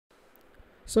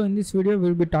So in this video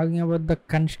we'll be talking about the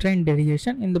constraint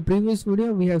delegation. In the previous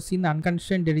video we have seen the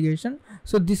unconstrained delegation.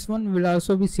 So this one will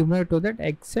also be similar to that,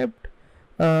 except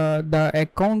the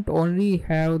account only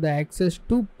have the access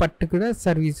to particular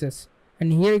services.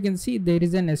 And here you can see there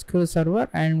is an SQL server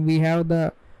and we have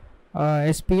the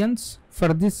SPNs for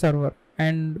this server,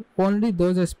 and only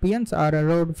those SPNs are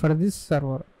allowed for this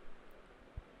server.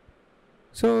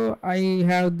 So I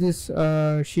have this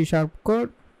C#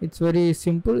 code. It's very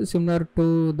simple, similar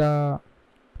to the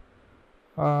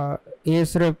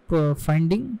ASREP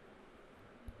finding.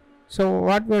 So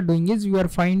what we are doing is we are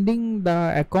finding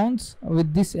the accounts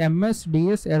with this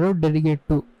MSDS arrow delegate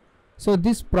to. So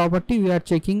this property we are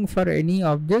checking for any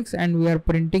objects and we are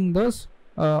printing those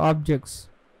objects.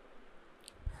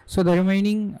 So the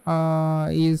remaining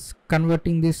is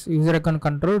converting this user account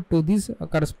control to these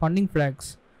corresponding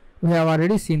flags. We have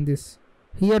already seen this.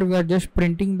 Here we are just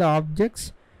printing the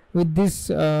objects with this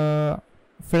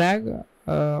flag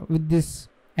with this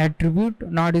attribute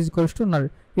not is equals to null.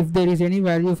 If there is any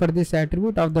value for this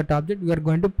attribute of that object, we are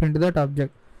going to print that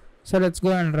object. So let's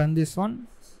go and run this one.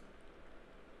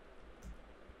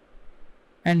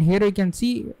 And here you can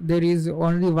see there is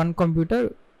only one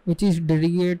computer which is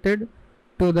delegated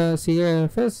to the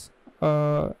CIFS,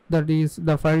 that is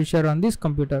the file share on this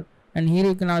computer. And here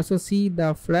you can also see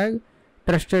the flag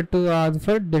trusted to ask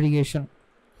for delegation.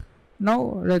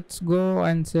 Now let's go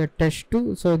and say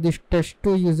test2. So this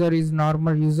test2 user is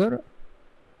normal user.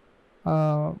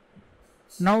 Now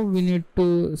we need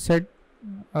to set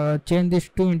change this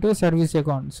 2 into a service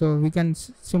account. So we can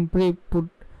simply put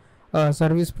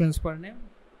service principal name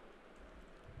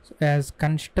as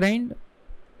constrained.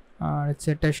 Let's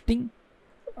say testing.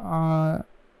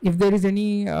 If there is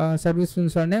any service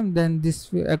principal name, then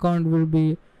this account will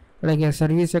be like a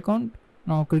service account.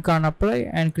 Now click on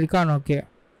apply and click on OK.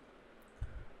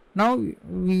 Now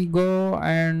we go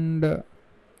and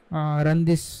run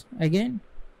this again.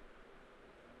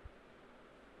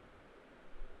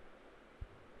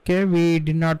 Okay, we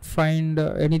did not find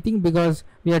anything because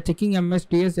we are checking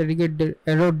MSDS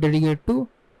delegate to.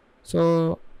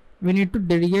 So we need to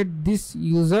delegate this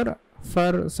user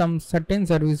for some certain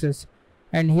services,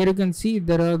 and here you can see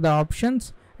there are the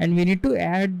options, and we need to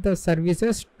add the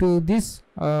services to this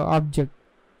object.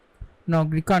 Now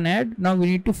click on add. Now we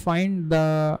need to find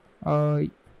the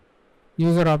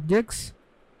user objects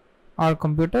or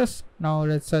computers. Now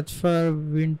let's search for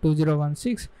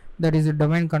Win2016. That is a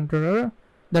domain controller.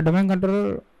 The domain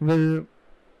controller will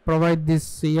provide this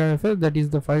CIFS, that is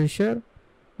the file share.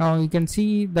 Now you can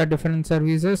see the different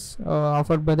services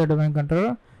offered by the domain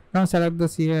controller. Now select the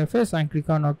CIFS and click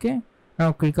on OK.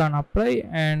 Now click on apply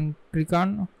and click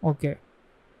on OK.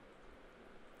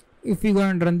 If we go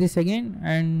and run this again,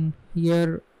 and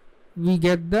here we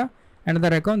get the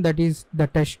another account, that is the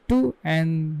test2,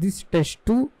 and this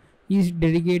test2 is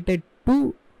delegated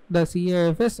to the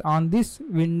CIFS on this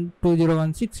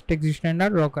Win2016 text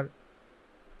standard local.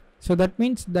 So that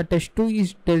means the test2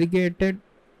 is delegated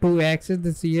to access the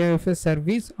CIFS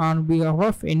service on behalf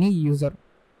of any user.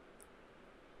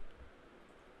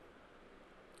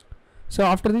 So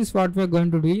after this, what we are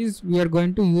going to do is we are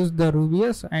going to use the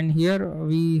Rubius, and here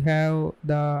we have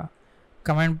the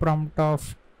command prompt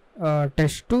of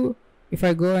test2. If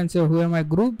I go and say who are my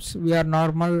groups, we are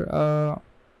normal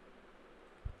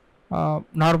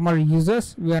normal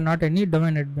users. We are not any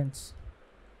domain admins.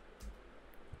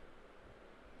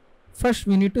 First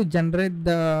we need to generate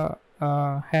the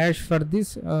hash for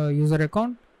this user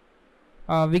account.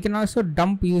 We can also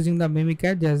dump using the mimic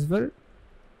hash as well.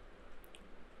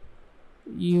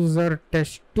 User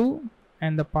test2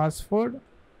 and the password.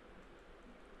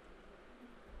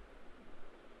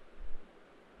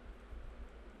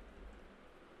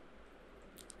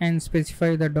 And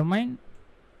specify the domain.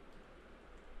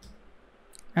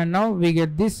 And now we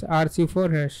get this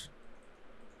RC4 hash.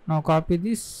 Now copy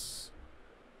this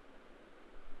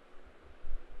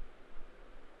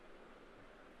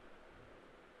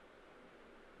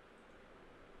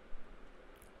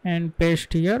and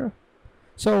paste here.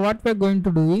 So what we are going to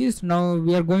do is, now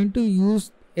we are going to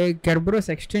use a Kerberos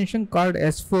extension called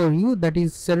S4U, that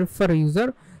is self for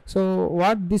user. So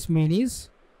what this means is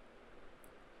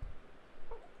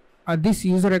this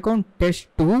user account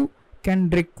test2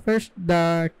 can request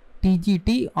the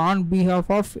TGT on behalf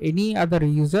of any other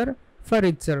user for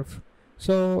itself.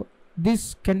 So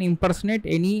this can impersonate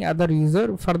any other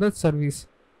user for that service.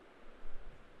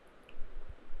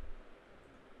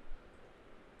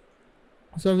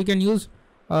 So we can use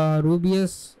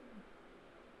Rubius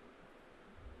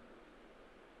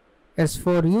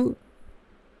S4U.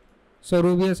 So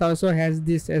Rubius also has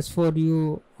this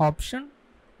S4U option.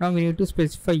 Now we need to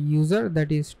specify user,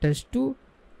 that is test2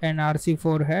 and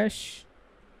rc4 hash,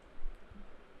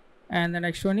 and the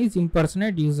next one is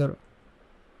impersonate user.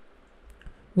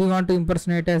 We want to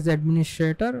impersonate as the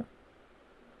administrator,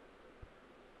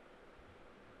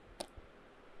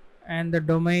 and the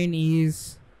domain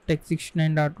is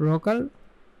tech69.local,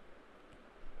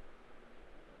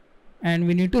 and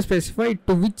we need to specify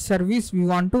to which service we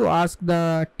want to ask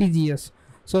the TGS.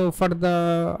 So for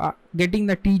the getting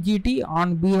the TGT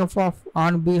on behalf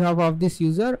of this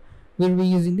user, we'll be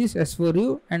using this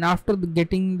S4U, and after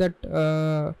getting that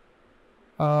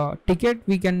ticket,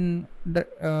 we can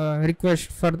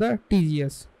request for the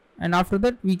TGS, and after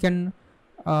that we can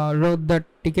load that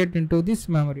ticket into this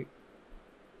memory.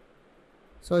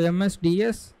 So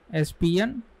MSDS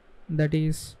SPN, that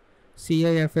is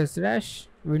CIFS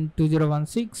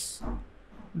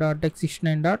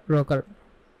win2016.x69.local,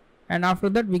 and after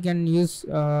that we can use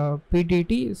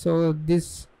PTT. So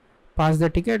this pass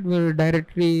the ticket will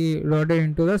directly loaded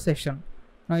into the session.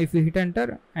 Now if you hit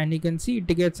enter, and you can see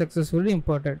ticket successfully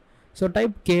imported. So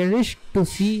type klist to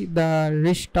see the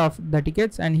list of the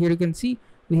tickets, and here you can see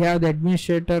we have the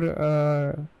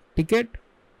administrator ticket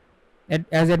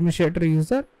as administrator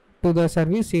user to the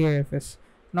service CIFS.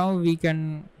 Now we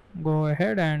can go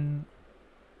ahead and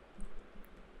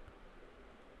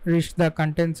reach the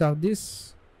contents of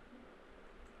this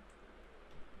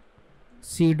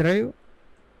C drive.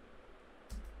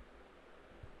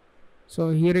 So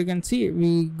here you can see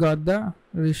we got the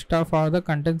list of all the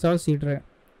contents of C drive.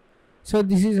 So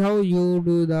this is how you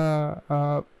do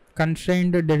the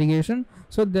constrained delegation.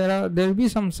 So there will be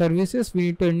some services, we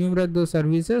need to enumerate those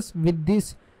services with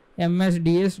this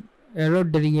MSDS allow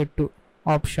delegate to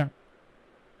option.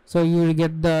 So you will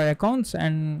get the accounts,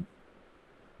 and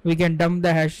we can dump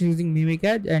the hash using mimic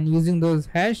hash, and using those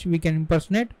hash we can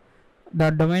impersonate the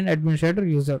domain administrator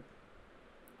user.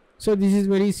 So this is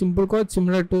very simple code,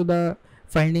 similar to the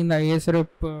finding the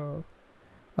ASRep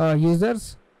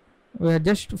users. We are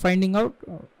just finding out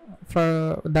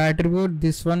for the attribute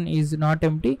this one is not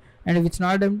empty, and if it's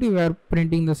not empty we are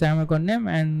printing the same account name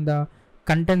and the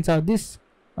contents of this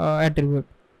attribute.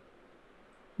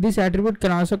 This attribute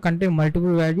can also contain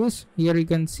multiple values. Here you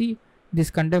can see this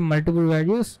contain multiple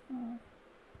values.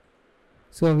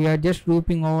 So we are just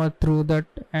looping over through that,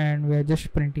 and we are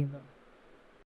just printing them.